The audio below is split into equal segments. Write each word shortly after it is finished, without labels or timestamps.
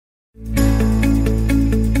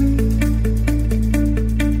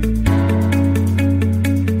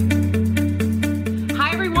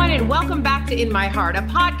in My Heart, a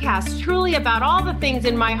podcast truly about all the things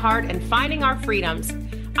in my heart and finding our freedoms.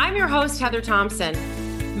 I'm your host, Heather Thompson.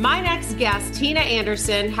 My next guest, Tina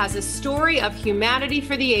Anderson, has a story of humanity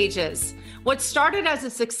for the ages. What started as a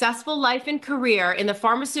successful life and career in the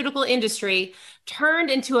pharmaceutical industry turned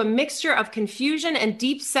into a mixture of confusion and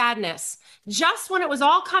deep sadness. Just when it was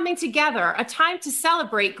all coming together, a time to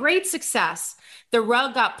celebrate great success, the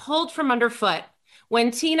rug got pulled from underfoot. When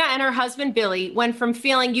Tina and her husband, Billy, went from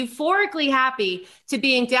feeling euphorically happy to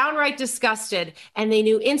being downright disgusted, and they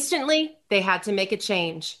knew instantly they had to make a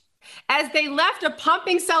change. As they left a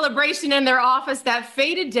pumping celebration in their office that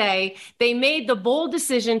fated day, they made the bold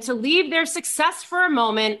decision to leave their success for a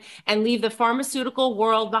moment and leave the pharmaceutical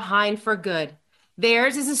world behind for good.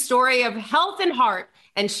 Theirs is a story of health and heart,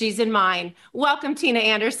 and she's in mine. Welcome, Tina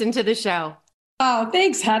Anderson, to the show. Oh,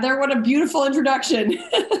 thanks, Heather. What a beautiful introduction.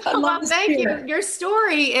 Well, thank you. Your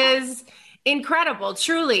story is incredible,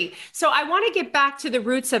 truly. So I want to get back to the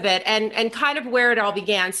roots of it and kind of where it all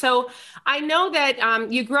began. So I know that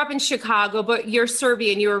you grew up in Chicago, but you're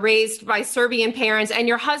Serbian. You were raised by Serbian parents, and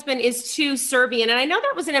your husband is too Serbian. And I know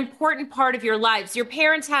that was an important part of your lives. Your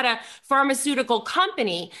parents had a pharmaceutical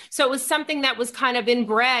company, so it was something that was kind of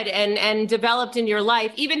inbred and developed in your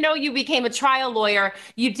life. Even though you became a trial lawyer,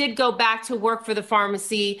 you did go back to work for the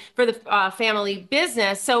pharmacy, for the family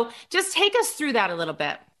business. So just take us through that a little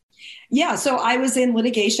bit. Yeah, so I was in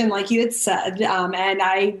litigation, like you had said, and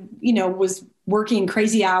I, was working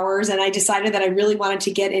crazy hours, and I decided that I really wanted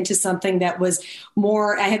to get into something that was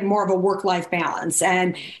I had more of a work-life balance,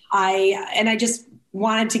 and I just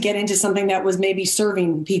wanted to get into something that was maybe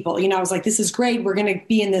serving people. I was like, this is great. We're going to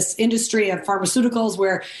be in this industry of pharmaceuticals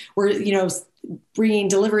where we're,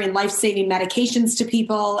 delivering life-saving medications to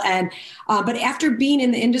people. And, but after being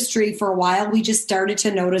in the industry for a while, we just started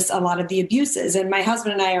to notice a lot of the abuses. And my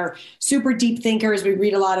husband and I are super deep thinkers. We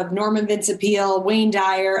read a lot of Norman Vincent Peale, Wayne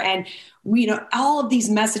Dyer, and all of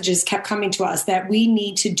these messages kept coming to us that we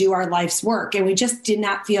need to do our life's work. And we just did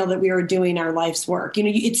not feel that we were doing our life's work.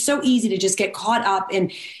 It's so easy to just get caught up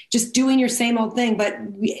in just doing your same old thing. But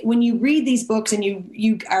when you read these books and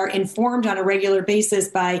you are informed on a regular basis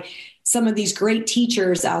by some of these great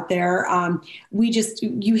teachers out there,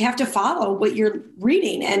 you have to follow what you're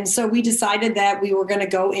reading. And so we decided that we were going to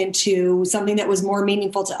go into something that was more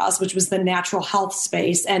meaningful to us, which was the natural health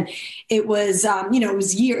space. And it was,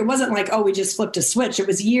 it wasn't like, we just flipped a switch. It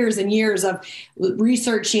was years and years of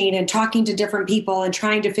researching and talking to different people and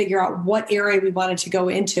trying to figure out what area we wanted to go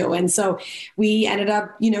into. And so we ended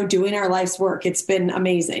up, doing our life's work. It's been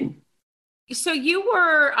amazing. So you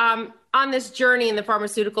were on this journey in the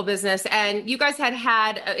pharmaceutical business, and you guys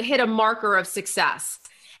had hit a marker of success.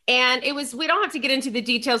 And it was, we don't have to get into the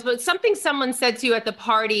details, but something someone said to you at the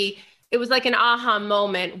party, it was like an aha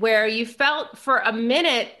moment where you felt for a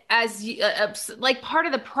minute as like part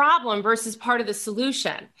of the problem versus part of the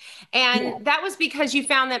solution. And that was because you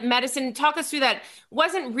found that medicine, talk us through that,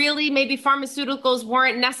 wasn't really, maybe pharmaceuticals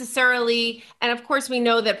weren't necessarily, and of course we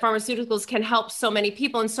know that pharmaceuticals can help so many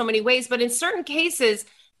people in so many ways, but in certain cases,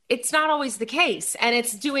 it's not always the case, and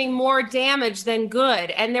it's doing more damage than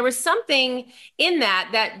good. And there was something in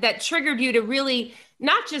that triggered you to really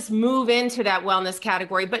not just move into that wellness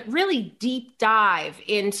category, but really deep dive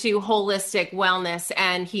into holistic wellness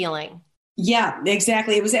and healing. Yeah,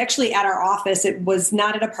 exactly. It was actually at our office. It was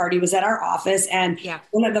not at a party. It was at our office. And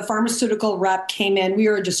one of the pharmaceutical rep came in. We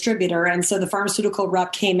were a distributor. And so the pharmaceutical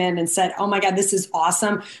rep came in and said, oh my God, this is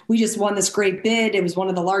awesome. We just won this great bid. It was one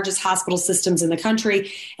of the largest hospital systems in the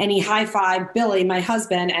country. And he high-fived Billy, my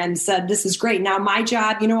husband, and said, this is great. Now my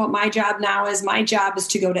job, you know what my job now is? My job is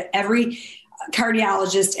to go to every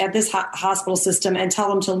cardiologist at this hospital system and tell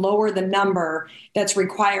them to lower the number that's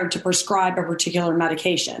required to prescribe a particular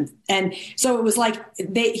medication. And so it was like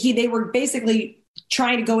they were basically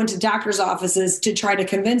trying to go into doctors' offices to try to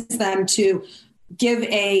convince them to give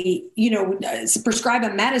prescribe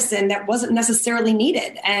a medicine that wasn't necessarily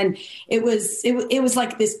needed. And it was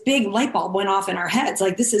like this big light bulb went off in our heads.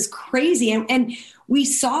 Like, this is crazy. And we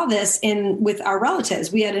saw this with our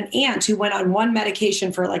relatives. We had an aunt who went on one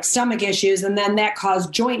medication for like stomach issues, and then that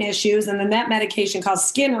caused joint issues. And then that medication caused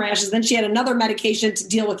skin rashes. Then she had another medication to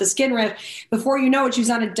deal with the skin rash. Before you know it, she was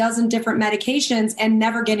on a dozen different medications and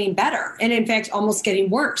never getting better. And in fact, almost getting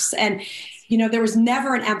worse. And there was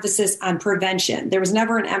never an emphasis on prevention. There was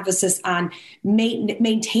never an emphasis on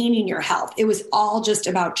maintaining your health. It was all just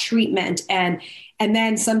about treatment and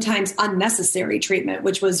then sometimes unnecessary treatment,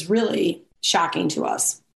 which was really shocking to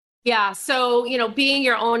us. Yeah. So, being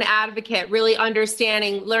your own advocate, really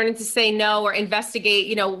understanding, learning to say no or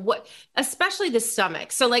investigate, especially the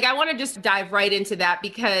stomach. So, like, I want to just dive right into that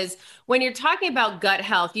because when you're talking about gut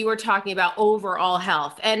health, you were talking about overall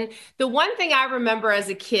health. And the one thing I remember as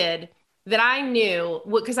a kid that I knew,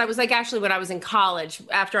 because I was like, actually, when I was in college,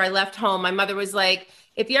 after I left home, my mother was like,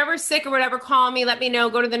 if you're ever sick or whatever, call me, let me know,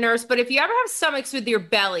 go to the nurse. But if you ever have stomachs with your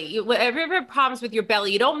belly, if you ever have problems with your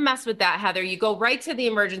belly, you don't mess with that, Heather. You go right to the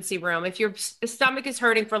emergency room if your stomach is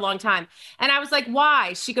hurting for a long time. And I was like,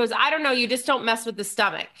 why? She goes, I don't know. You just don't mess with the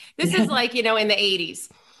stomach. This is like, in the 80s.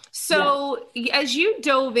 So as you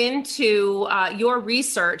dove into your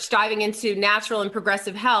research, diving into natural and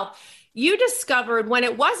progressive health, you discovered when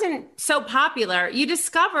it wasn't so popular, you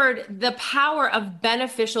discovered the power of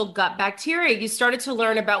beneficial gut bacteria. You started to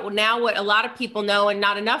learn about now what a lot of people know and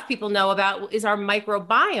not enough people know about is our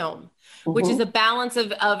microbiome, which is a balance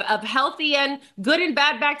of healthy and good and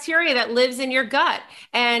bad bacteria that lives in your gut.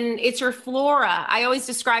 And it's your flora. I always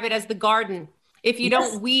describe it as the garden. If you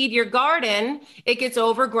don't weed your garden, it gets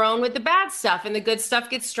overgrown with the bad stuff and the good stuff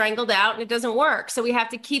gets strangled out and it doesn't work. So we have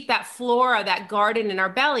to keep that flora, that garden in our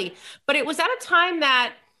belly. But it was at a time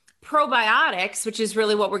that probiotics, which is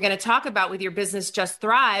really what we're going to talk about with your business, Just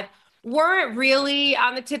Thrive, weren't really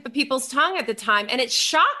on the tip of people's tongue at the time. And it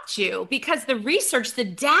shocked you because the research, the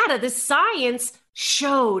data, the science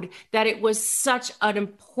showed that it was such an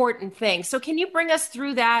important thing. So can you bring us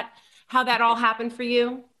through that, how that all happened for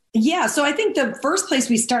you? Yeah. So I think the first place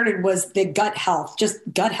we started was the gut health, just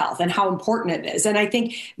gut health and how important it is. And I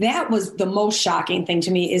think that was the most shocking thing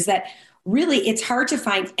to me is that really it's hard to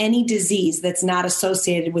find any disease that's not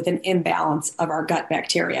associated with an imbalance of our gut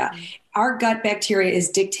bacteria. Our gut bacteria is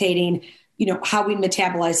dictating how we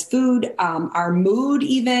metabolize food, our mood,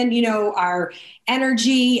 even, our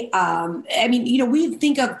energy. We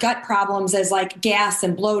think of gut problems as like gas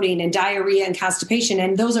and bloating and diarrhea and constipation.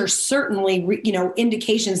 And those are certainly,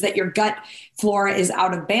 indications that your gut flora is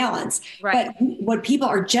out of balance. Right. But what people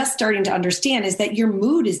are just starting to understand is that your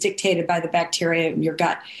mood is dictated by the bacteria in your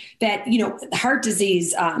gut, that, heart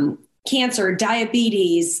disease, cancer,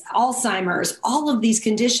 diabetes, Alzheimer's, all of these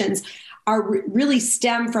conditions really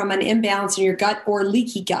stem from an imbalance in your gut or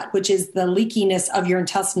leaky gut, which is the leakiness of your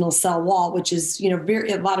intestinal cell wall, which is,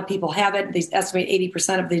 a lot of people have it. They estimate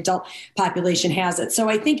 80% of the adult population has it. So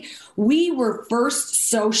I think we were first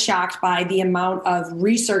so shocked by the amount of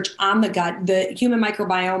research on the gut. The Human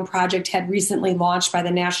Microbiome Project had recently launched by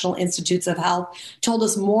the National Institutes of Health, told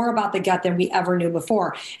us more about the gut than we ever knew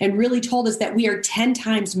before, and really told us that we are 10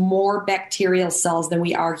 times more bacterial cells than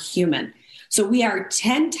we are human. So we are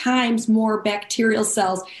 10 times more bacterial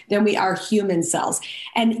cells than we are human cells.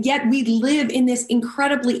 And yet we live in this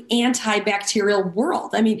incredibly antibacterial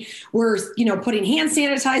world. I mean, we're, putting hand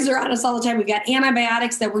sanitizer on us all the time. We've got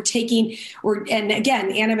antibiotics that we're taking. And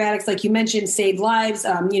again, antibiotics, like you mentioned, save lives.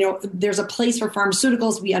 There's a place for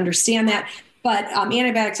pharmaceuticals. We understand that. But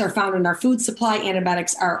antibiotics are found in our food supply.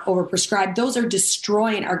 Antibiotics are overprescribed. Those are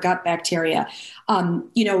destroying our gut bacteria.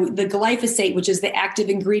 The glyphosate, which is the active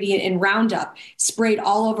ingredient in Roundup, sprayed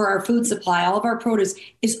all over our food supply, all of our produce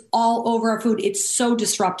is all over our food. It's so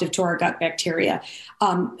disruptive to our gut bacteria.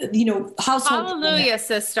 Household. Hallelujah,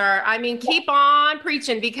 sister. I mean, keep on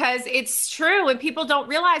preaching because it's true. And people don't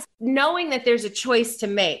realize knowing that there's a choice to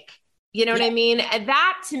make, what I mean? And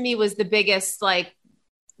that to me was the biggest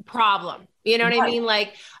problem. You know what I mean?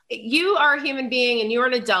 Like you are a human being and you're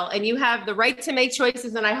an adult and you have the right to make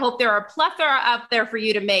choices. And I hope there are a plethora out there for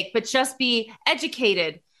you to make, but just be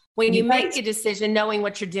educated when you make a decision, knowing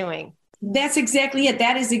what you're doing. That's exactly it.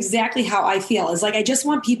 That is exactly how I feel. Is like, I just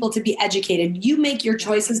want people to be educated. You make your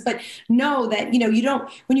choices, but know that, you don't,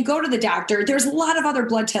 when you go to the doctor, there's a lot of other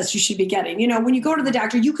blood tests you should be getting. When you go to the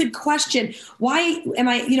doctor, you could question, why am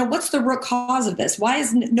I, what's the root cause of this? Why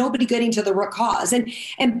is nobody getting to the root cause?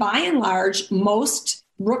 And by and large, most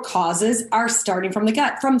root causes are starting from the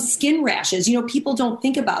gut, from skin rashes. People don't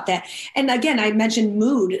think about that. And again, I mentioned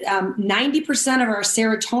mood. 90% of our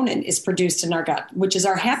serotonin is produced in our gut, which is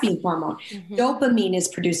our happy hormone. Mm-hmm. Dopamine is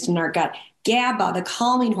produced in our gut. GABA, the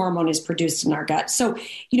calming hormone, is produced in our gut. So,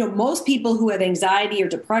 most people who have anxiety or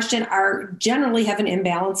depression generally have an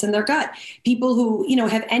imbalance in their gut. People who,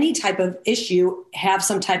 have any type of issue have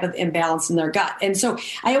some type of imbalance in their gut. And so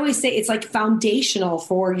I always say it's like foundational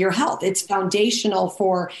for your health. It's foundational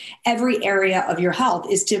for every area of your health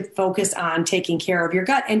is to focus on taking care of your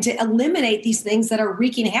gut and to eliminate these things that are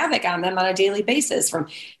wreaking havoc on them on a daily basis, from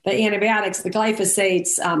the antibiotics, the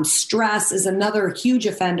glyphosates. Stress is another huge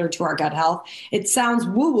offender to our gut health. health. It sounds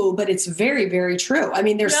woo-woo, but it's very, very true. I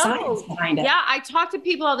mean, there's science behind it. Yeah, I talk to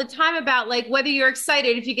people all the time about like whether you're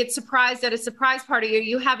excited, if you get surprised at a surprise party or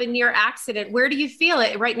you have a near accident, where do you feel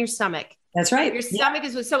it? Right in your stomach. That's right. Your stomach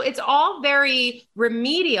is, so it's all very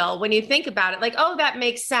remedial when you think about it, like, oh, that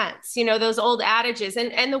makes sense. You know, those old adages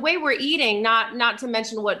and the way we're eating, not to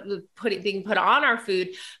mention what being put on our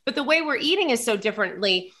food, but the way we're eating is so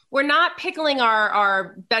differently. We're not pickling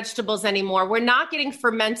our vegetables anymore. We're not getting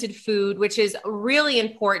fermented food, which is really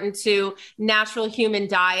important to natural human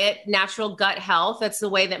diet, natural gut health. That's the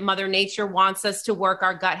way that Mother Nature wants us to work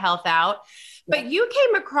our gut health out. But you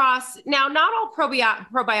came across, now, not all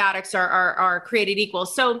probiotics are created equal.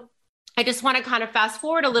 So I just want to kind of fast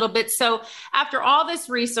forward a little bit. So after all this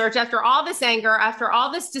research, after all this anger, after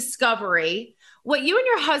all this discovery, what you and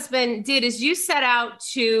your husband did is you set out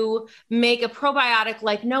to make a probiotic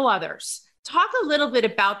like no others. Talk a little bit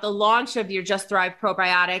about the launch of your Just Thrive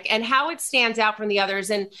probiotic and how it stands out from the others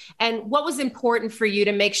and what was important for you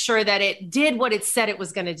to make sure that it did what it said it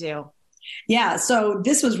was going to do. Yeah, so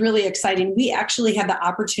this was really exciting. We actually had the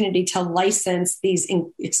opportunity to license these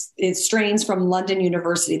strains from London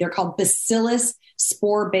University. They're called Bacillus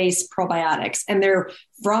spore-based probiotics, and they're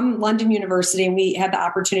from London University, and we had the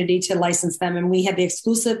opportunity to license them, and we had the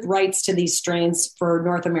exclusive rights to these strains for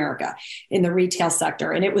North America in the retail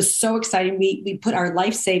sector. And it was so exciting. We put our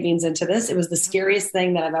life savings into this. It was the scariest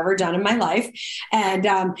thing that I've ever done in my life. And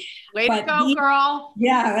way to go, girl.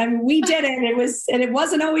 Yeah, I mean, we did it. It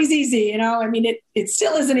wasn't always easy, you know. I mean, it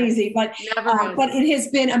still isn't easy, but it has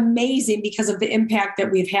been amazing because of the impact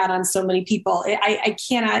that we've had on so many people. I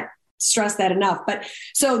cannot stress that enough. But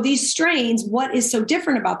so these strains, what is so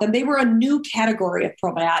different about them? They were a new category of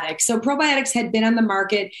probiotics. So probiotics had been on the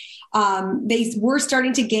market. They were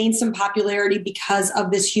starting to gain some popularity because of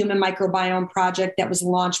this human microbiome project that was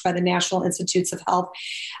launched by the National Institutes of Health.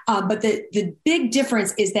 But the big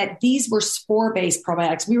difference is that these were spore-based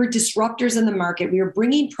probiotics. We were disruptors in the market. We were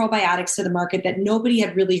bringing probiotics to the market that nobody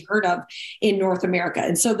had really heard of in North America.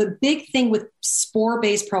 And so the big thing with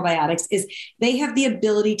spore-based probiotics is they have the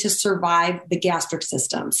ability to survive the gastric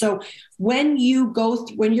system. So when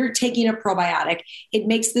you're taking a probiotic, it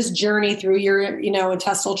makes this journey through your,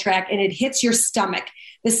 intestinal tract and it hits your stomach.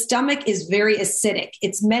 The stomach is very acidic.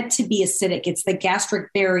 It's meant to be acidic. It's the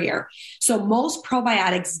gastric barrier. So most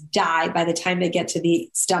probiotics die by the time they get to the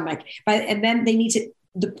stomach. And then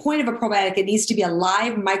the point of a probiotic, it needs to be a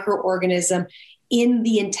live microorganism in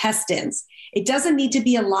the intestines. It doesn't need to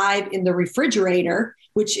be alive in the refrigerator,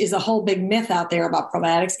 which is a whole big myth out there about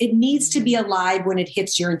probiotics. It needs to be alive when it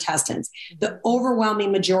hits your intestines. The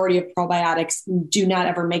overwhelming majority of probiotics do not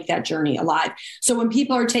ever make that journey alive. So when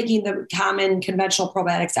people are taking the common conventional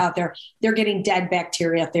probiotics out there, they're getting dead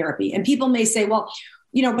bacteria therapy. And people may say, well,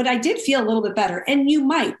 but I did feel a little bit better. And you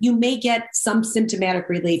may get some symptomatic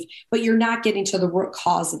relief, but you're not getting to the root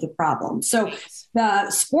cause of the problem. So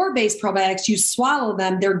the spore-based probiotics, you swallow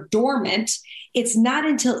them, they're dormant. It's not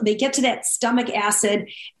until they get to that stomach acid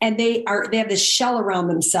and they have this shell around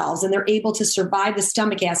themselves and they're able to survive the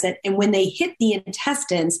stomach acid. And when they hit the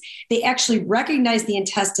intestines, they actually recognize the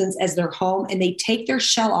intestines as their home and they take their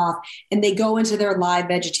shell off and they go into their live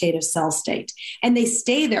vegetative cell state. And they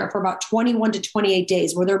stay there for about 21 to 28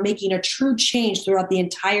 days where they're making a true change throughout the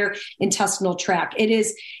entire intestinal tract.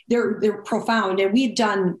 They're profound. And we've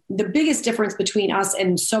done the biggest difference between us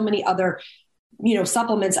and so many other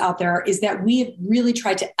supplements out there is that we have really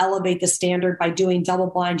tried to elevate the standard by doing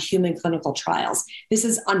double-blind human clinical trials. This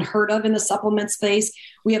is unheard of in the supplement space.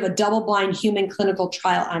 We have a double-blind human clinical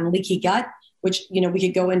trial on leaky gut, which, we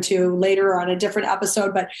could go into later on a different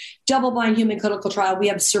episode, but double-blind human clinical trial. We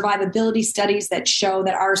have survivability studies that show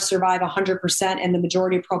that ours survive 100% and the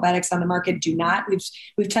majority of probiotics on the market do not.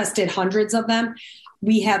 We've tested hundreds of them.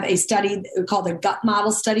 We have a study called the gut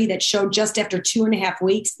model study that showed just after 2.5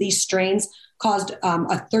 weeks, these strains caused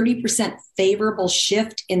a 30% favorable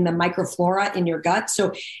shift in the microflora in your gut.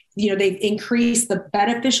 So, they've increased the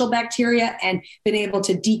beneficial bacteria and been able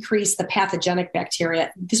to decrease the pathogenic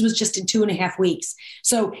bacteria. This was just in 2.5 weeks.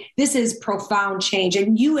 So this is profound change.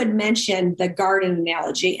 And you had mentioned the garden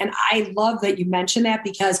analogy. And I love that you mentioned that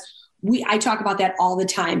because I talk about that all the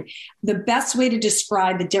time. The best way to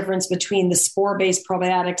describe the difference between the spore-based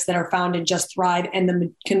probiotics that are found in Just Thrive and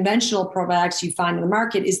the conventional probiotics you find in the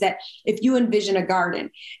market is that if you envision a garden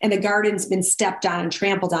and the garden's been stepped on and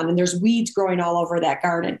trampled on and there's weeds growing all over that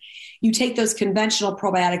garden, you take those conventional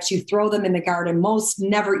probiotics, you throw them in the garden, most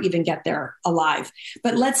never even get there alive.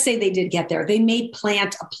 But let's say they did get there. They may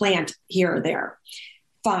plant a plant here or there.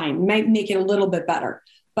 Fine, might make it a little bit better.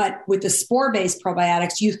 But with the spore-based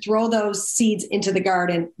probiotics, you throw those seeds into the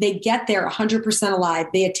garden. They get there 100% alive.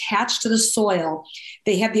 They attach to the soil.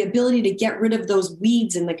 They have the ability to get rid of those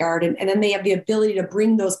weeds in the garden. And then they have the ability to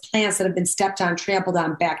bring those plants that have been stepped on, trampled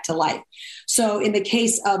on back to life. So in the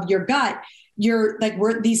case of your gut,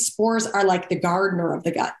 these spores are like the gardener of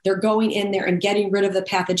the gut. They're going in there and getting rid of the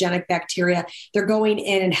pathogenic bacteria. They're going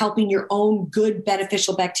in and helping your own good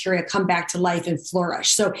beneficial bacteria come back to life and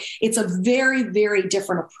flourish. So it's a very, very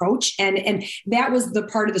different approach. And that was the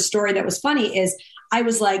part of the story that was funny is I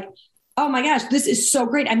was like, oh my gosh, this is so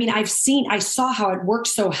great. I mean, I saw how it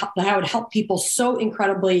worked, how it helped people so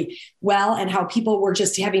incredibly well and how people were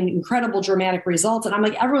just having incredible dramatic results. And I'm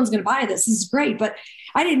like, everyone's going to buy this. This is great. But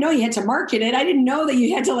I didn't know you had to market it. I didn't know that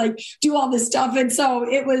you had to do all this stuff. And so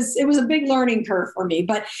it was a big learning curve for me,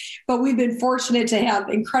 but we've been fortunate to have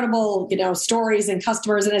incredible, stories and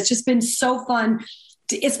customers. And it's just been so fun.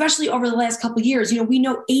 Especially over the last couple of years, we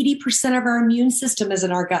know 80% of our immune system is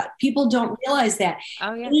in our gut. People don't realize that.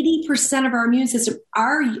 Oh, yeah. 80% of our immune system,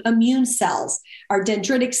 our immune cells, our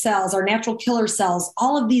dendritic cells, our natural killer cells,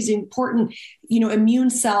 all of these important, immune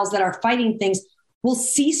cells that are fighting things will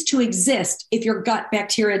cease to exist if your gut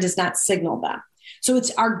bacteria does not signal them. So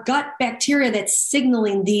it's our gut bacteria that's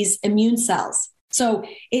signaling these immune cells. So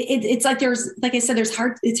it's like like I said, it's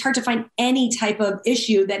hard to find any type of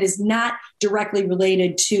issue that is not directly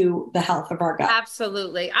related to the health of our gut.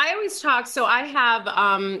 Absolutely. I always talk. So I have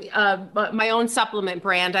my own supplement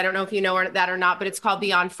brand. I don't know if you know that or not, but it's called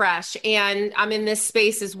Beyond Fresh. And I'm in this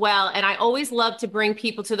space as well. And I always love to bring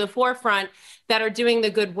people to the forefront that are doing the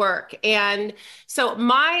good work. And so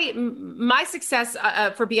my success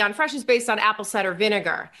for Beyond Fresh is based on apple cider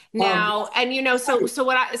vinegar now. And,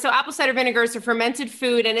 so apple cider vinegar is a fermented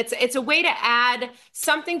food, and it's a way to add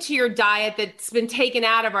something to your diet that's been taken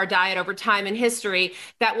out of our diet over time in history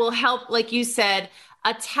that will help, like you said,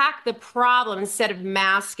 attack the problem instead of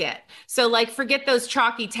mask it. So forget those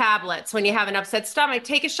chalky tablets when you have an upset stomach.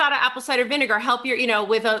 Take a shot of apple cider vinegar, help your,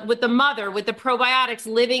 with the mother, with the probiotics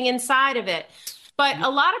living inside of it. But a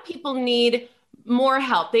lot of people need more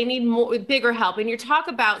help. They need bigger help. And you talk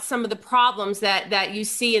about some of the problems that you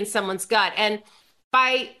see in someone's gut. And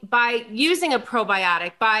by using a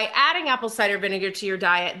probiotic, by adding apple cider vinegar to your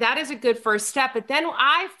diet, that is a good first step. But then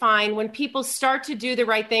I find when people start to do the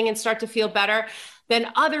right thing and start to feel better, then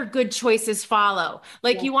other good choices follow.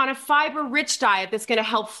 You want a fiber-rich diet that's going to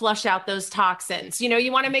help flush out those toxins.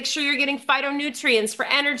 You want to make sure you're getting phytonutrients for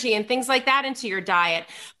energy and things like that into your diet.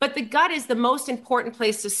 But the gut is the most important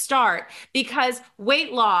place to start because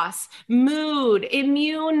weight loss, mood,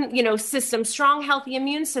 immune, system, strong, healthy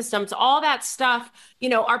immune systems, all that stuff,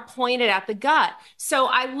 are pointed at the gut. So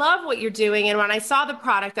I love what you're doing. And when I saw the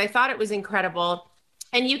product, I thought it was incredible.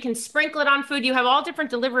 And you can sprinkle it on food. You have all different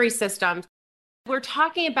delivery systems. We're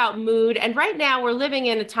talking about mood, and right now we're living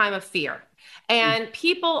in a time of fear, and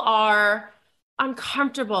people are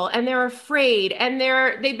uncomfortable and they're afraid and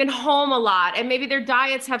they've been home a lot, and maybe their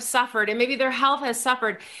diets have suffered and maybe their health has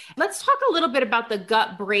suffered. Let's talk a little bit about the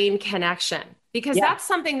gut-brain connection, because that's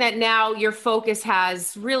something that now your focus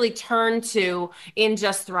has really turned to in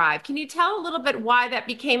Just Thrive. Can you tell a little bit why that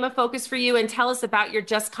became a focus for you, and tell us about your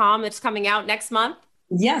Just Calm that's coming out next month?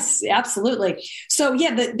 Yes, absolutely. So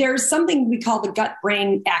there's something we call the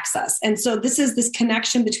gut-brain axis. And so this is this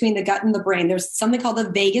connection between the gut and the brain. There's something called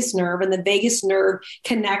the vagus nerve, and the vagus nerve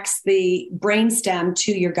connects the brainstem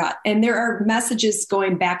to your gut. And there are messages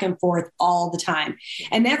going back and forth all the time.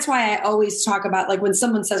 And that's why I always talk about, when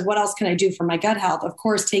someone says, what else can I do for my gut health? Of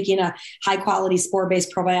course, taking a high quality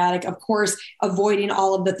spore-based probiotic, of course, avoiding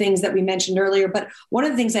all of the things that we mentioned earlier. But one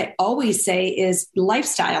of the things I always say is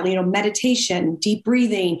lifestyle, meditation, deep breathing,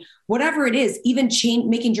 whatever it is, even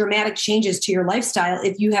making dramatic changes to your lifestyle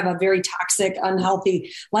if you have a very toxic,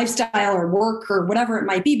 unhealthy lifestyle or work or whatever it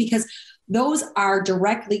might be, because those are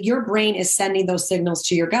directly, your brain is sending those signals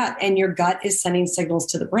to your gut, and your gut is sending signals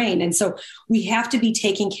to the brain. And so we have to be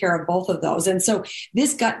taking care of both of those. And so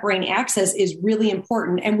this gut-brain axis is really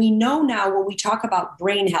important. And we know now when we talk about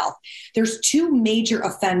brain health, there's two major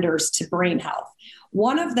offenders to brain health.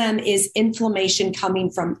 One of them is inflammation coming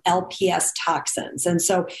from LPS toxins. And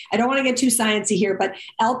so I don't want to get too sciencey here, but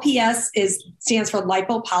LPS stands for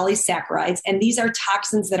lipopolysaccharides. And these are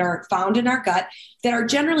toxins that are found in our gut that are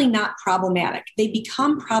generally not problematic. They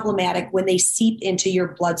become problematic when they seep into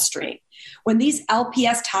your bloodstream. When these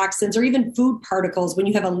LPS toxins, or even food particles, when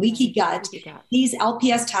you have a leaky gut, these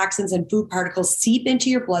LPS toxins and food particles seep into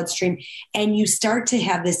your bloodstream, and you start to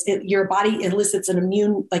have your body elicits an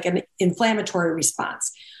inflammatory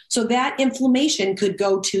response. So that inflammation could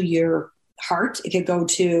go to your heart. It could go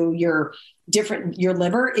to your different, your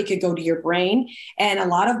liver, it could go to your brain. And a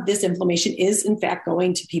lot of this inflammation is in fact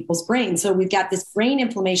going to people's brains. So we've got this brain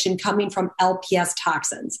inflammation coming from LPS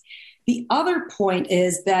toxins. The other point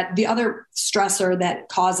is that the other stressor that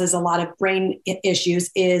causes a lot of brain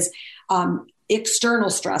issues is external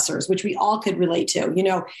stressors, which we all could relate to,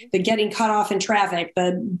 the getting cut off in traffic,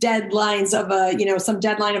 the deadlines of some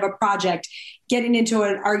deadline of a project, getting into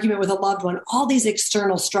an argument with a loved one. All these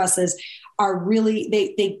external stresses are really,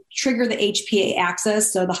 they trigger the HPA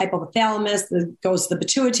axis. So the hypothalamus that goes to the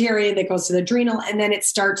pituitary, that goes to the adrenal, and then it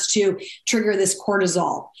starts to trigger this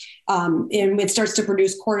cortisol. And it starts to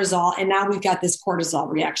produce cortisol. And now we've got this cortisol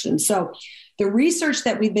reaction. So the research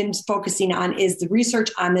that we've been focusing on is the research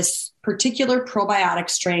on this particular probiotic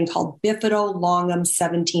strain called Bifidolongum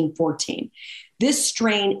 1714. This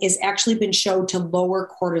strain has actually been shown to lower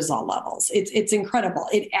cortisol levels. It's incredible.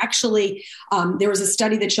 It actually, there was a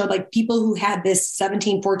study that showed like people who had this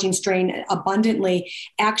 1714 strain abundantly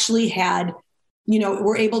actually had,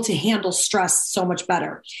 were able to handle stress so much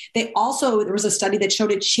better. There was a study that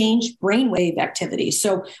showed it changed brainwave activity.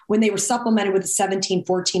 So when they were supplemented with the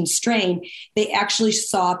 1714 strain, they actually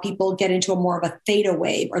saw people get into a more of a theta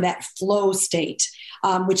wave or that flow state.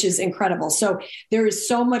 Which is incredible. So there is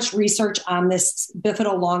so much research on this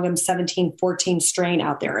Bifidolongum 1714 strain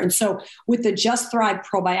out there. And so with the Just Thrive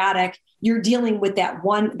probiotic, you're dealing with that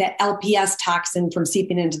LPS toxin from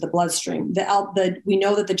seeping into the bloodstream. We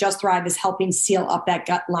know that the Just Thrive is helping seal up that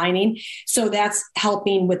gut lining. So that's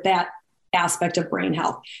helping with that aspect of brain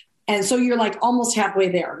health. And so you're like almost halfway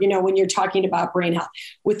there, when you're talking about brain health.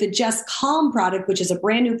 With the Just Calm product, which is a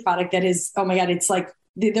brand new product that is, oh my God, it's like,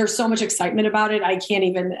 there's so much excitement about it.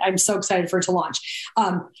 I'm so excited for it to launch.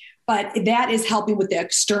 But that is helping with the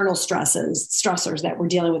external stressors that we're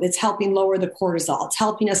dealing with. It's helping lower the cortisol. It's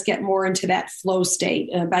helping us get more into that flow state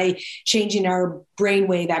by changing our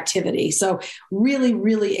brainwave activity. So really,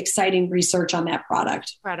 really exciting research on that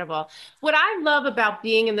product. Incredible. What I love about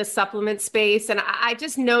being in the supplement space, and I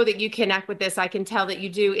just know that you connect with this, I can tell that you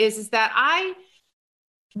do, is that I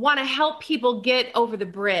want to help people get over the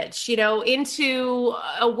bridge, into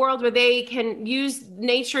a world where they can use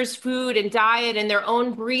nature's food and diet and their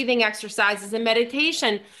own breathing exercises and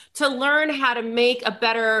meditation to learn how to make a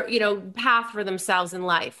better, path for themselves in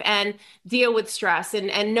life and deal with stress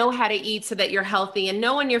and know how to eat so that you're healthy and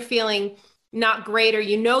know when you're feeling not great or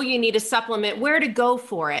you need a supplement, where to go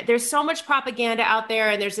for it. There's so much propaganda out there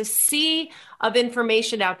and there's a sea of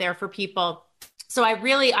information out there for people. So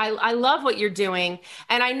I love what you're doing.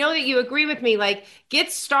 And I know that you agree with me, like,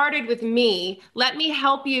 get started with me. Let me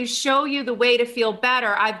help you, show you the way to feel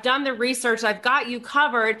better. I've done the research. I've got you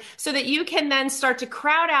covered so that you can then start to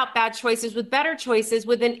crowd out bad choices with better choices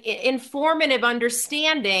with an informative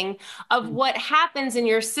understanding of what happens in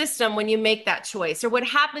your system when you make that choice or what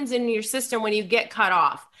happens in your system when you get cut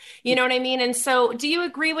off. You know what I mean? And so do you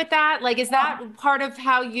agree with that? Like, is that part of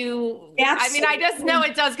how you, Absolutely. I just know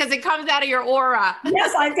it does because it comes out of your aura.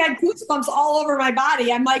 Yes, I've got goosebumps all over my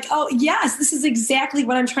body. I'm like, oh yes, this is exactly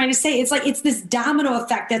what I'm trying to say. It's like, it's this domino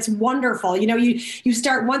effect. That's wonderful. You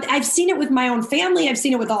start I've seen it with my own family. I've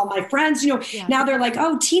seen it with all my friends, Now they're like,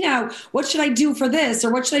 oh, Tina, what should I do for this?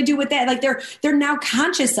 Or what should I do with that? Like they're now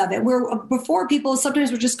conscious of it. Where before people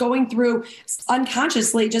sometimes were just going through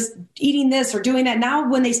unconsciously, just eating this or doing that. Now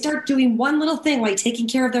when they start doing one little thing, like taking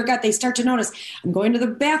care of their gut, they start to notice, I'm going to the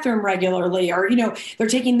bathroom regularly, or, they're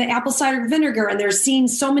taking the apple cider vinegar and they're seeing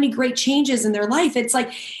so many great changes in their life. It's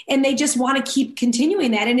like, and they just want to keep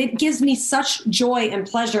continuing that. And it gives me such joy and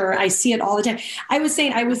pleasure. I see it all the time. I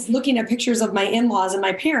was looking at pictures of my in-laws and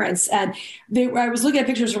my parents, and I was looking at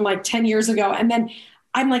pictures from like 10 years ago. And then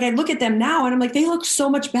I'm like, I look at them now and I'm like, they look so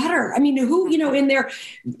much better. I mean, who, in their,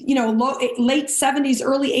 late 70s,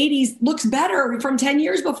 early 80s looks better from 10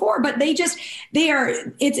 years before, but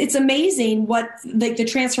it's amazing what the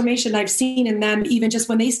transformation I've seen in them, even just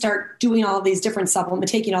when they start doing all these different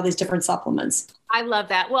taking all these different supplements. I love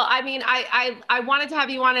that. Well, I mean, I wanted to have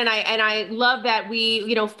you on, and I love that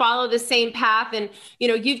we, follow the same path, and,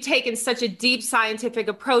 you've taken such a deep scientific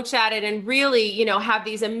approach at it and really, have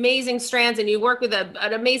these amazing strands, and you work with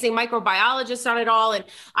an amazing microbiologist on it all. And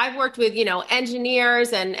I've worked with,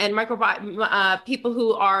 engineers and people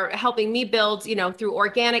who are helping me build, through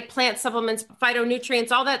organic plant supplements,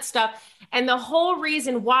 phytonutrients, all that stuff. And the whole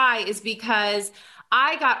reason why is because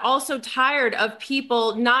I got also tired of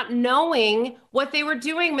people not knowing what they were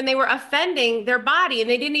doing when they were offending their body and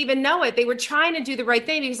they didn't even know it. They were trying to do the right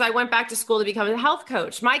thing because I went back to school to become a health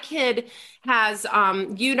coach. My kid has,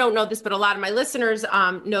 you don't know this, but a lot of my listeners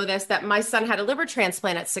know this, that my son had a liver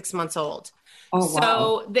transplant at 6 months old. Oh, wow.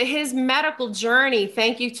 So his medical journey,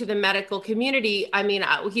 thank you to the medical community. I mean,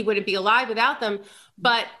 he wouldn't be alive without them.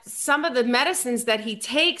 But some of the medicines that he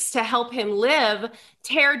takes to help him live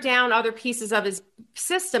tear down other pieces of his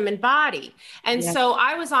system and body. And so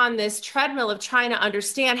I was on this treadmill of trying to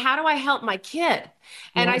understand, how do I help my kid?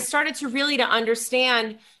 And I started to really to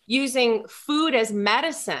understand using food as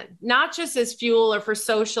medicine, not just as fuel or for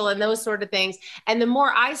social and those sort of things. And the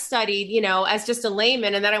more I studied, as just a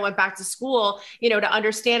layman, and then I went back to school, to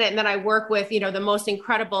understand it. And then I work with, the most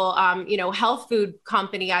incredible, health food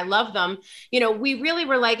company. I love them. We really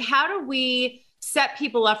were like, how do we set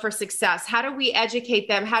people up for success? How do we educate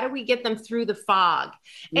them? How do we get them through the fog?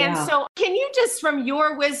 And so can you just, from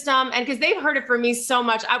your wisdom, and because they've heard it from me so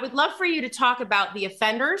much, I would love for you to talk about the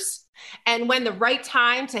offenders and when the right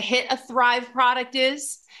time to hit a Thrive product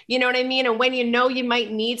is, you know what I mean? And when you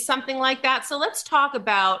might need something like that. So let's talk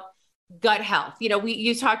about gut health.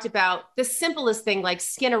 You talked about the simplest thing like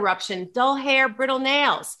skin eruption, dull hair, brittle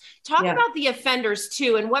nails. Talk about the offenders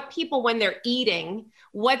too, and what people, when they're eating,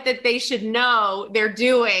 what that they should know they're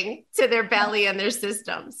doing to their belly and their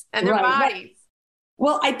systems and their bodies.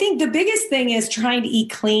 Well, I think the biggest thing is trying to eat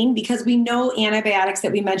clean, because we know antibiotics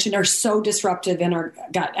that we mentioned are so disruptive in our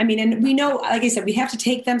gut. I mean, and we know, like I said, we have to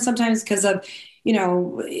take them sometimes because of,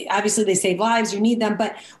 obviously they save lives, you need them,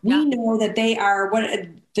 but we know that they are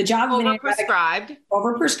the job of an antibiotic.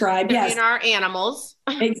 Overprescribed, yes. In our animals.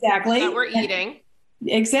 Exactly. That we're eating.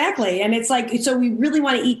 Exactly. And it's like, so we really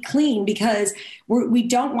want to eat clean because we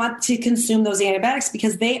don't want to consume those antibiotics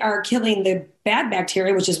because they are killing the bad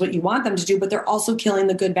bacteria, which is what you want them to do, but they're also killing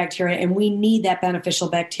the good bacteria. And we need that beneficial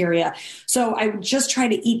bacteria. So I would just try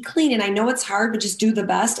to eat clean. And I know it's hard, but just do the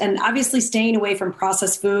best. And obviously staying away from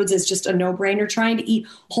processed foods is just a no-brainer. Trying to eat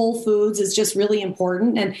whole foods is just really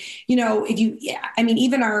important. And,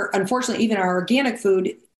 unfortunately, even our organic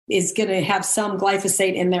food is going to have some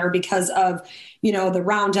glyphosate in there because of, the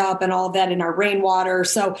Roundup and all of that in our rainwater.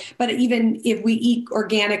 So, but even if we eat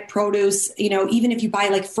organic produce, even if you buy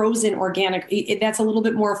like frozen organic, that's a little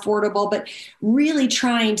bit more affordable, but really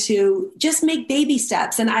trying to just make baby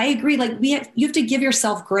steps. And I agree, you have to give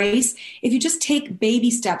yourself grace. If you just take baby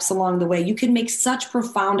steps along the way, you can make such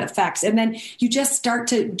profound effects. And then you just start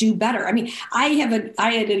to do better. I mean, I have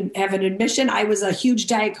an admission. I was a huge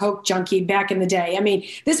Diet Coke junkie back in the day. I mean,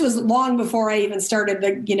 this was long before I even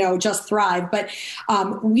started Just Thrive, but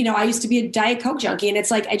I used to be a Diet Coke junkie, and it's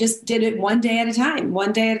like I just did it one day at a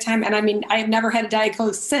time. And I mean, I've never had a Diet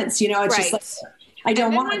Coke since, it's just like, I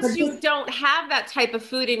don't want it. Once you don't have that type of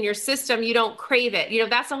food in your system, you don't crave it.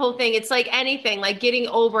 That's the whole thing. It's like anything, like getting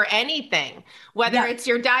over anything, whether it's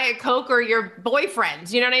your Diet Coke or your boyfriend,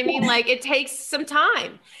 you know what I mean? Like it takes some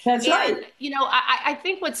time. That's right. I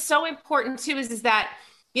think what's so important too is that,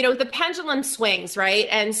 the pendulum swings, right?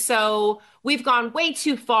 And so we've gone way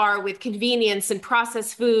too far with convenience and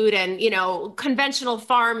processed food and, conventional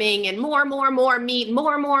farming and more meat,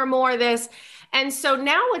 more this. And so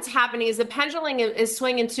now what's happening is the pendulum is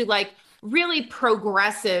swinging to like really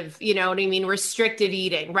progressive, restricted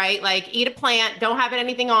eating, right? Like eat a plant, don't have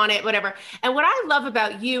anything on it, whatever. And what I love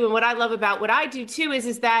about you and what I love about what I do too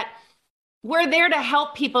is that we're there to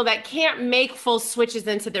help people that can't make full switches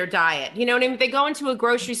into their diet. You know what I mean? They go into a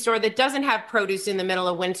grocery store that doesn't have produce in the middle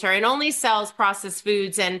of winter and only sells processed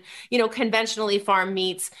foods and, conventionally farmed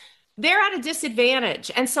meats. They're at a disadvantage.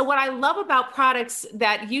 And so what I love about products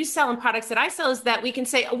that you sell and products that I sell is that we can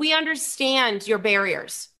say, we understand your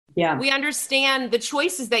barriers. Yeah. We understand the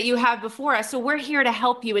choices that you have before us. So we're here to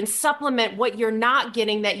help you and supplement what you're not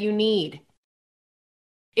getting that you need.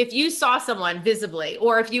 If you saw someone visibly,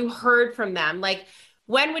 or if you heard from them, like,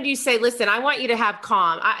 when would you say, listen, I want you to have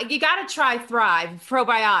calm. You got to try Thrive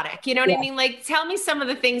probiotic. You know what I mean? Like, tell me some of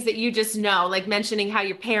the things that you just know, like mentioning how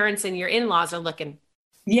your parents and your in-laws are looking.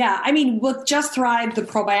 Yeah. I mean, with Just Thrive, the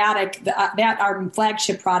probiotic, that our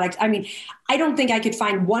flagship product, I mean, I don't think I could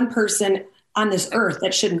find one person on this earth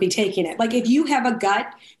that shouldn't be taking it. Like if you have a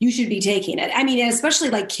gut, you should be taking it. I mean, especially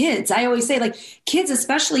like kids, I always say like kids,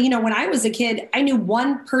 especially, when I was a kid, I knew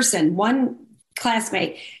one person, one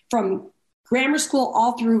classmate from grammar school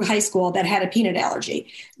all through high school that had a peanut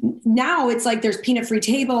allergy. Now it's like there's peanut-free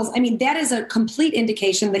tables. I mean, that is a complete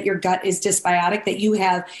indication that your gut is dysbiotic, that you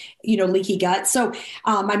have, leaky gut. So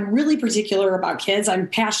I'm really particular about kids. I'm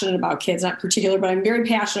passionate about kids, not particular, but I'm very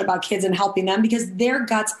passionate about kids and helping them because their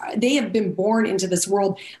guts, they have been born into this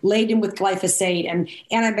world laden with glyphosate and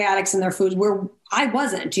antibiotics in their foods where I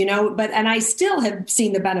wasn't, and I still have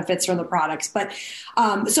seen the benefits from the products. But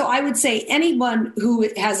so I would say anyone who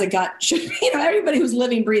has a gut should, everybody who's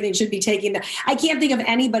living, breathing should be taking that. I can't think of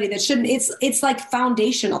anybody that shouldn't. It's like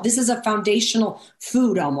foundational. This is a foundational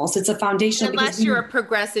food almost. It's a foundational. Unless you're a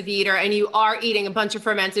progressive eater and you are eating a bunch of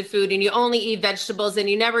fermented food and you only eat vegetables and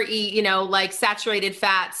you never eat, like saturated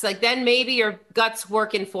fats, like then maybe your gut's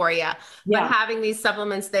working for you. Yeah. But having these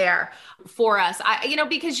supplements there for us,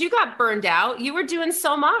 because you got burned out, you were doing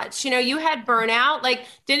so much, you had burnout. Like,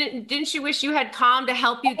 didn't you wish you had Calm to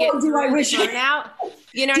help you get through burnout?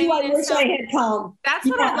 I had Calm. That's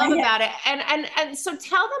what I love about it. And so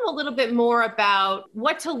tell them a little bit more about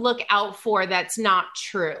what to look out for that's not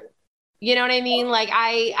true. You know what I mean? Like,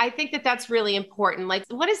 I think that's really important. Like,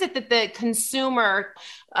 what is it that the consumer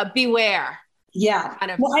beware? Yeah.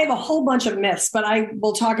 Well, I have a whole bunch of myths, but I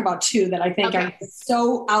will talk about two that I think are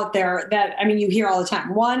so out there that, you hear all the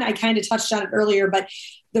time. One, I kind of touched on it earlier, but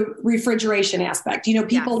the refrigeration aspect,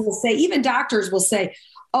 people will say, even doctors will say,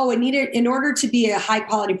 in order to be a high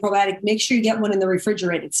quality probiotic, make sure you get one in the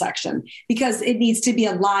refrigerated section because it needs to be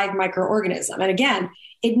a live microorganism. And again,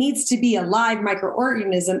 it needs to be a live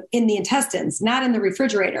microorganism in the intestines, not in the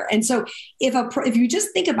refrigerator. And so if you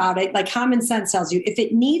just think about it, like common sense tells you, if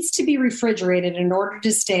it needs to be refrigerated in order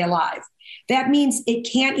to stay alive, that means it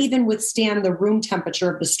can't even withstand the room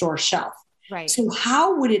temperature of the store shelf. Right. So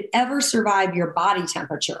how would it ever survive your body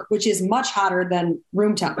temperature, which is much hotter than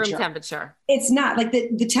room temperature? Room temperature. It's not like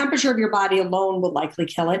the temperature of your body alone would likely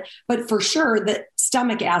kill it, but for sure the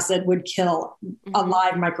stomach acid would kill a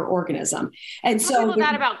live microorganism. And so people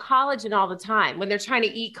that about collagen all the time when they're trying to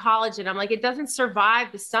eat collagen, I'm like, it doesn't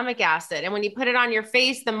survive the stomach acid. And when you put it on your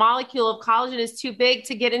face, the molecule of collagen is too big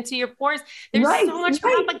to get into your pores. There's so much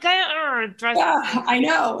propaganda. Yeah, I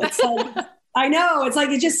know. It's like, I know. It's like,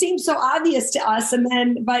 it just seems so obvious to us.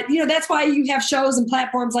 But that's why you have shows and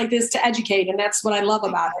platforms like this to educate. And that's what I love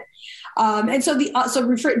about it. And so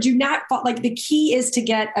do not, like, the key is to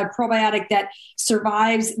get a probiotic that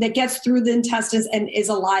survives, that gets through the intestines and is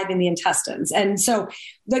alive in the intestines. And so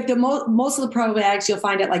like most of the probiotics you'll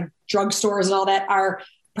find at like drugstores and all that are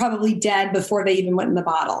probably dead before they even went in the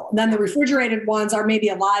bottle. And then the refrigerated ones are maybe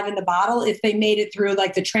alive in the bottle if they made it through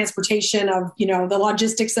like the transportation of, the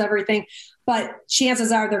logistics of everything. But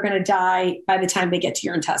chances are they're going to die by the time they get to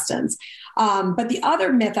your intestines. But the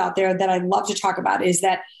other myth out there that I love to talk about is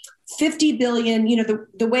that 50 billion,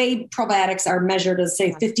 the way probiotics are measured is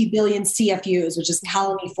say 50 billion CFUs, which is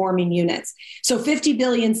colony forming units. So 50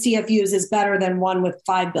 billion CFUs is better than one with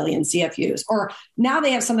 5 billion CFUs. Or now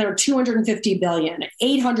they have some that are 250 billion,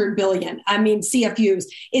 800 billion. CFUs.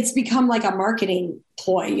 It's become like a marketing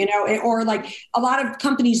ploy, or like a lot of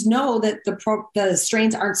companies know that the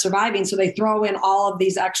strains aren't surviving. So they throw in all of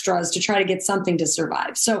these extras to try to get something to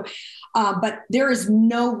survive. So but there is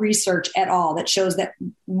no research at all that shows that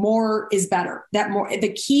more is better.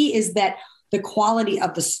 The key is that the quality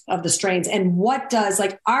of the strains and what does,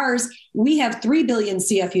 like ours, we have 3 billion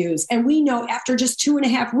CFUs and we know after just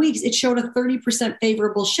 2.5 weeks, it showed a 30%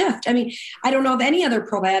 favorable shift. I don't know of any other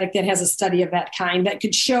probiotic that has a study of that kind that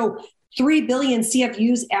could show 3 billion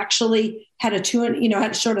CFUs actually had showed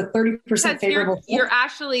a 30% favorable. You're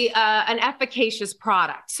actually an efficacious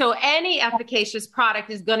product. So any efficacious product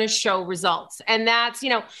is going to show results. And that's,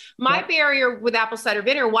 my barrier with apple cider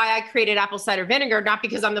vinegar, why I created apple cider vinegar, not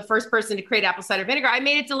because I'm the first person to create apple cider vinegar. I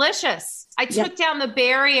made it delicious. I took down the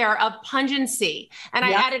barrier of pungency and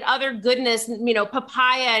I added other goodness,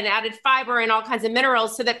 papaya, and added fiber and all kinds of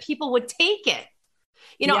minerals so that people would take it.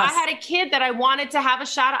 I had a kid that I wanted to have a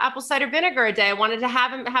shot of apple cider vinegar a day. I wanted to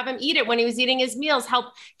have him eat it when he was eating his meals,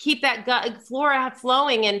 help keep that gut flora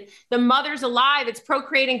flowing. And the mother's alive. It's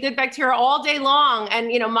procreating good bacteria all day long.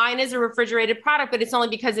 And, mine is a refrigerated product, but it's only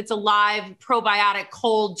because it's a live probiotic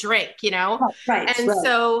cold drink, Right.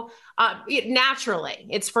 So naturally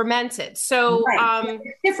it's fermented. So it's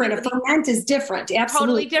different. A ferment is different.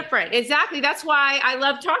 Absolutely. Totally different. Exactly. That's why I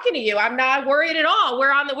love talking to you. I'm not worried at all.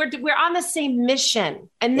 We're on the same mission,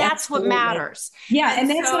 and that's what matters. Yeah. And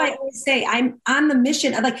that's what I always say. I'm on the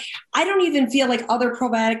mission. I don't even feel like other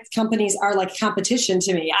probiotic companies are like competition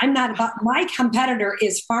to me. I'm not my competitor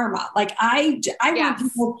is pharma. Like I want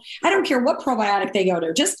people, I don't care what probiotic they go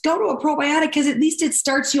to, just go to a probiotic because at least it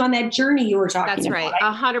starts you on that journey you were talking about. That's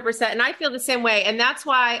right. 100%. and I feel the same way. And that's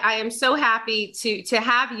why I am so happy to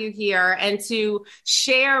have you here and to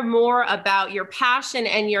share more about your passion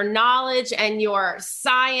and your knowledge and your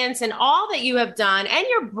science and all that you have done and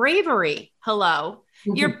your bravery. Hello.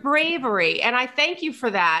 Your bravery. And I thank you for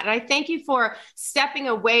that. And I thank you for stepping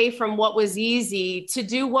away from what was easy to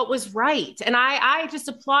do what was right. And I just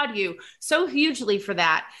applaud you so hugely for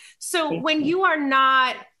that. So when you are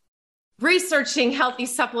not researching healthy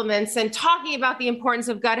supplements and talking about the importance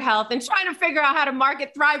of gut health and trying to figure out how to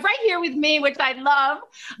market Thrive right here with me, which I love,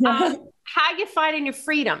 how you finding your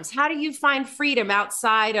freedoms? How do you find freedom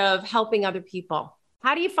outside of helping other people?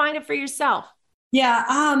 How do you find it for yourself?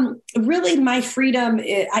 Yeah, really my freedom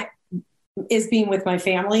is being with my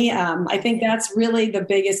family. I think that's really the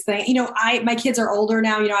biggest thing. You know, my kids are older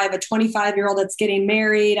now. You know, I have a 25-year-old that's getting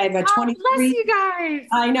married. I have a 23. Bless you guys.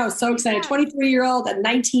 I know, so excited. 23-year-old, a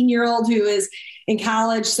 19-year-old who is in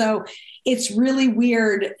college. So it's really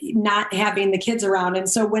weird not having the kids around. And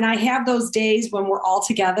so when I have those days when we're all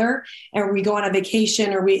together and we go on a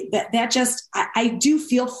vacation or I do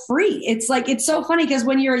feel free. It's like, it's so funny because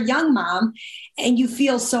when you're a young mom and you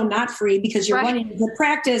feel so not free because you're running the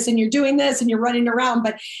practice and you're doing this and you're running around,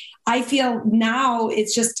 but I feel now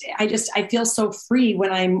it's just, I feel so free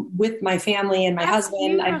when I'm with my family and my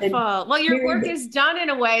husband. Well, your work is done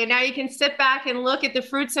in a way. Now you can sit back and look at the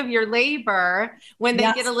fruits of your labor when they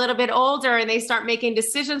get a little bit older and they start making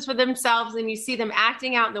decisions for themselves and you see them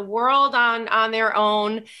acting out in the world on their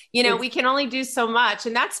own. You know, we can only do so much,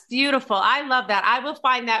 and that's beautiful. I love that. I will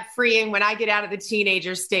find that freeing when I get out of the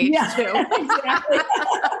teenager stage too. Exactly.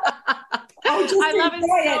 I love it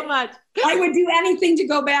so much. I would do anything to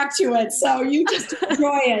go back to it. So you just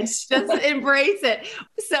enjoy it. Just embrace it.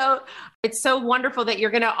 So it's so wonderful that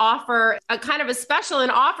you're going to offer a kind of a special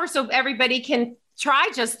offer so everybody can try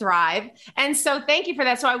Just Thrive. And so thank you for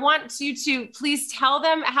that. So I want you to please tell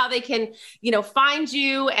them how they can, find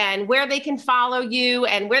you and where they can follow you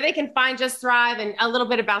and where they can find Just Thrive and a little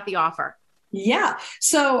bit about the offer. Yeah.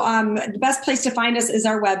 So the best place to find us is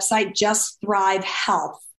our website,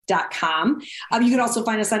 justthrivehealth.com. You can also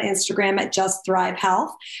find us on Instagram at Just Thrive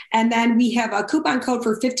Health. And then we have a coupon code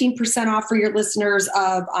for 15% off for your listeners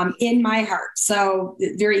of In My Heart. So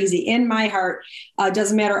very easy. In My Heart.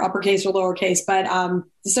 Doesn't matter uppercase or lowercase. But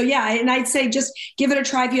and I'd say just give it a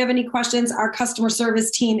try if you have any questions. Our customer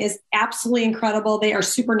service team is absolutely incredible. They are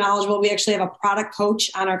super knowledgeable. We actually have a product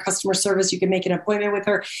coach on our customer service. You can make an appointment with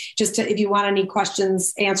her if you want any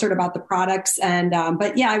questions answered about the products. And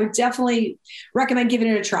I would definitely recommend giving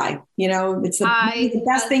it a try. It's the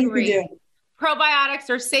best thing you can do. Probiotics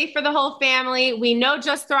are safe for the whole family. We know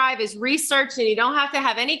Just Thrive is researched and you don't have to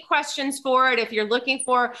have any questions for it. If you're looking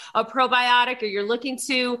for a probiotic or you're looking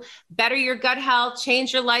to better your gut health,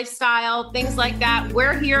 change your lifestyle, things like that,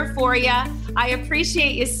 we're here for you. I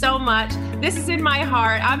appreciate you so much. This is In My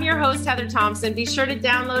Heart. I'm your host, Heather Thompson. Be sure to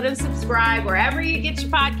download and subscribe wherever you get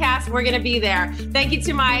your podcast. We're going to be there. Thank you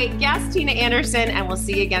to my guest, Tina Anderson, and we'll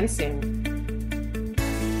see you again soon.